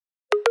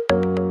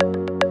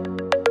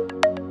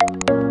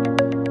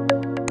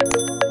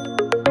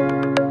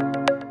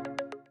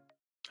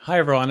Hi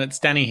everyone, it's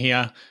Danny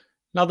here.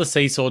 Another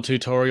Seesaw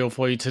tutorial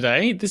for you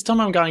today. This time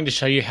I'm going to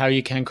show you how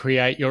you can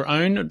create your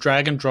own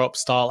drag and drop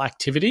style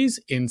activities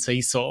in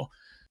Seesaw.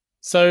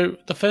 So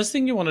the first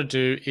thing you want to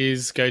do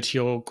is go to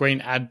your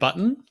green add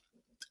button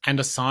and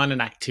assign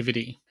an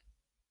activity.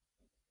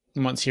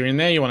 And once you're in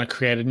there, you want to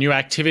create a new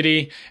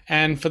activity.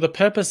 And for the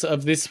purpose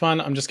of this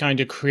one, I'm just going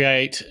to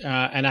create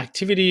an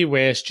activity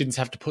where students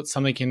have to put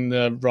something in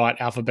the right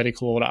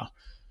alphabetical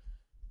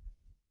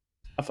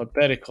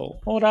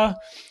order.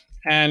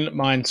 And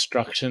my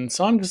instructions.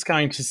 So I'm just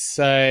going to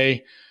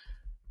say,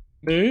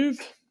 move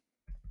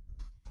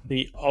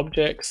the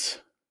objects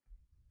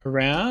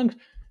around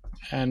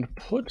and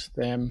put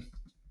them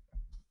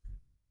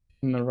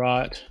in the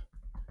right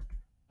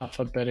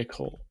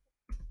alphabetical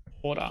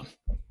order.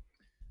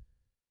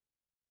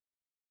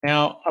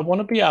 Now, I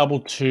want to be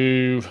able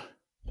to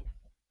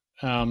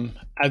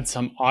add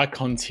some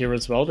icons here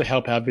as well to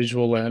help our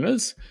visual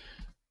learners.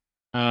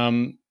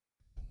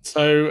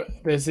 So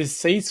there's this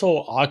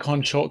Seesaw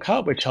icon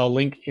shortcut, which I'll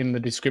link in the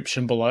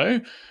description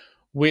below,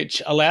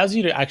 which allows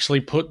you to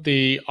actually put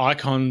the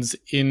icons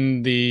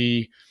in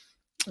the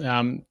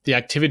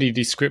activity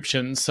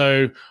description.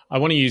 So I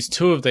want to use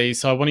two of these.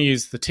 So I want to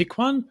use the tick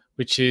one,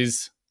 which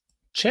is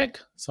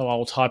check. So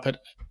I'll type it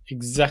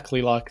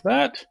exactly like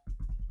that.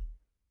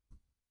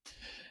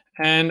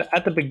 And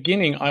at the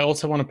beginning, I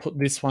also want to put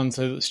this one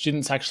so that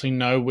students actually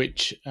know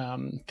which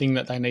thing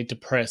that they need to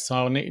press. So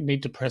I'll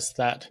need to press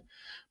that,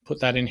 put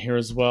that in here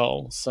as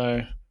well.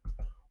 So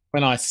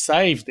when I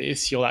save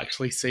this, you'll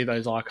actually see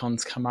those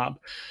icons come up.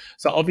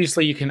 So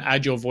obviously you can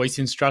add your voice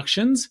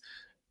instructions,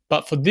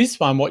 but for this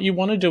one, what you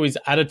want to do is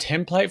add a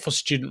template for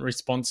student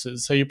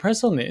responses. So you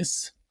press on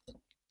this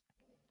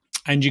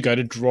and you go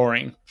to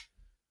drawing.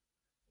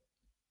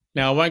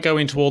 Now, I won't go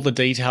into all the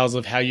details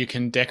of how you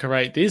can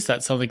decorate this.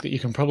 That's something that you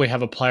can probably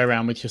have a play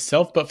around with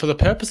yourself. But for the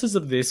purposes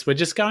of this, we're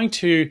just going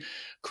to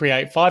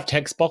create 5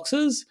 text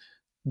boxes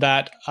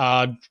that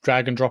are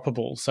drag and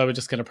droppable. So we're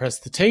just going to press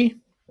the T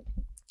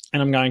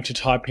and I'm going to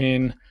type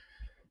in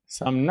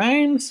some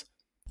names,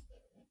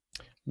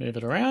 move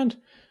it around.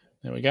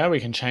 There we go.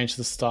 We can change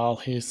the style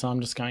here. So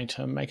I'm just going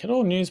to make it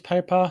all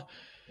newspaper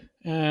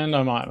and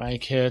I might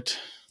make it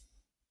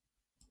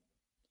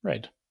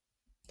red.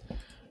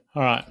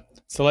 All right.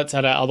 So let's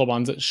add our other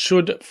ones. It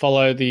should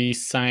follow the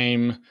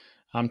same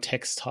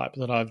text type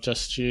that I've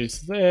just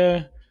used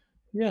there.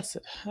 Yes,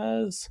 it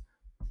has.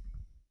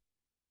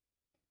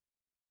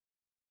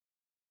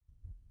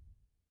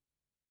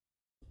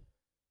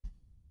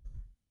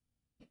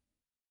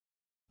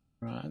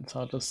 Right, so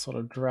I'll just sort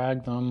of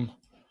drag them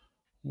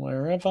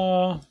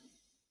wherever.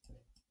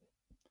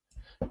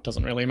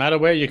 Doesn't really matter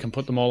where, you can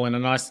put them all in a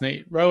nice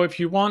neat row if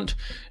you want.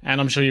 And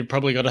I'm sure you've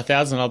probably got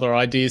 1,000 other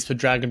ideas for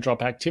drag and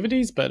drop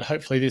activities, but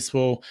hopefully this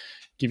will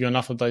give you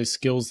enough of those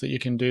skills that you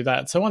can do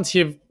that. So once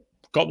you've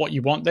got what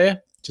you want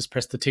there, just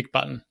press the tick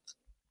button.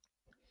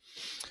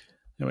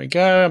 There we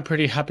go, I'm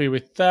pretty happy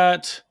with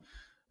that.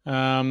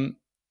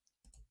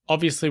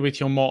 Obviously with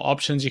your more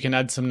options, you can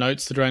add some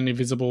notes that are only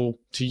visible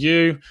to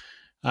you.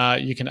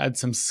 You can add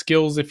some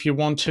skills if you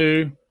want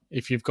to,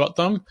 if you've got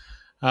them.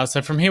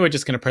 So from here, we're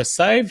just going to press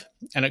save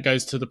and it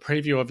goes to the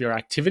preview of your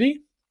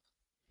activity.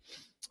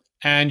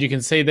 And you can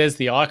see there's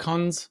the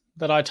icons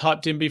that I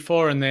typed in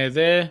before and they're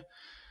there.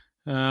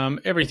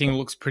 Everything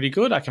looks pretty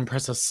good. I can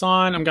press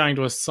assign. I'm going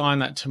to assign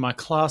that to my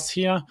class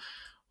here.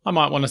 I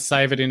might want to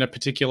save it in a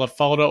particular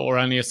folder or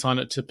only assign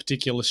it to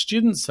particular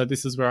students. So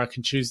this is where I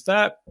can choose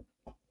that.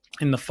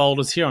 In the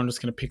folders here, I'm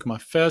just going to pick my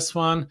first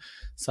one,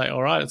 say,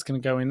 all right, it's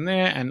going to go in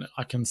there and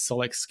I can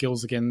select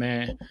skills again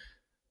there.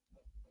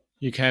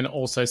 You can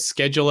also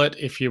schedule it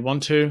if you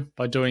want to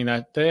by doing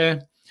that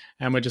there.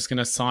 And we're just going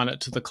to assign it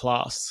to the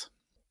class.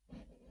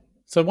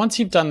 So once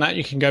you've done that,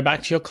 you can go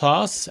back to your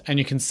class and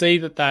you can see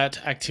that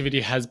that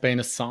activity has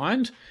been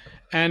assigned.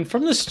 And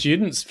from the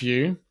student's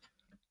view,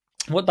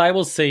 what they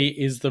will see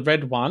is the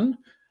red one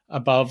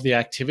above the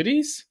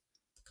activities.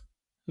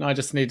 And I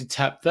just need to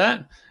tap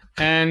that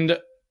and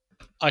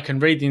I can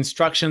read the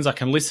instructions. I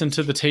can listen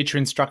to the teacher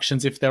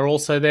instructions if they're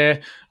also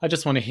there. I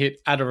just want to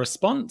hit add a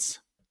response.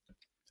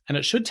 And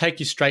it should take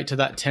you straight to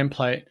that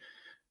template.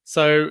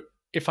 So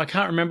if I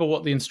can't remember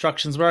what the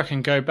instructions were, I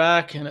can go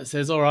back and it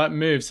says, all right,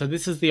 move. So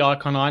this is the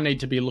icon I need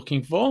to be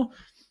looking for,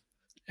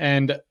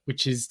 and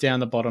which is down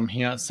the bottom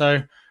here.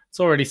 So it's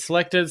already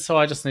selected. So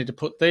I just need to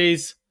put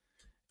these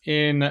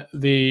in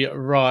the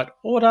right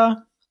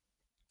order.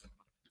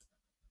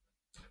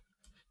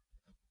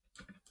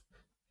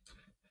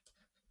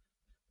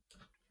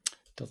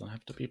 Doesn't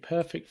have to be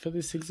perfect for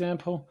this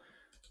example.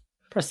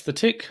 Press the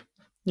tick.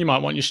 You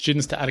might want your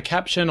students to add a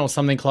caption or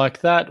something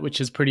like that,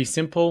 which is pretty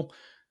simple.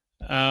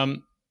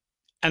 And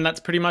that's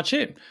pretty much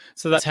it.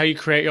 So that's how you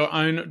create your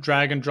own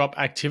drag and drop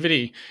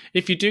activity.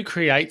 If you do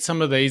create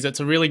some of these, it's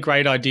a really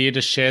great idea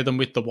to share them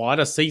with the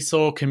wider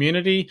Seesaw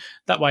community.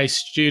 That way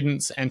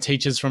students and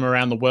teachers from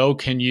around the world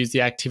can use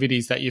the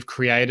activities that you've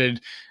created.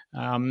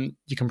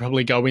 You can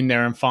probably go in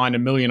there and find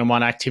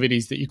 1,000,001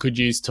 activities that you could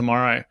use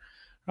tomorrow.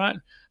 Right?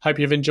 Hope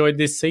you've enjoyed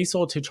this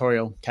Seesaw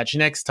tutorial. Catch you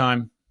next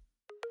time.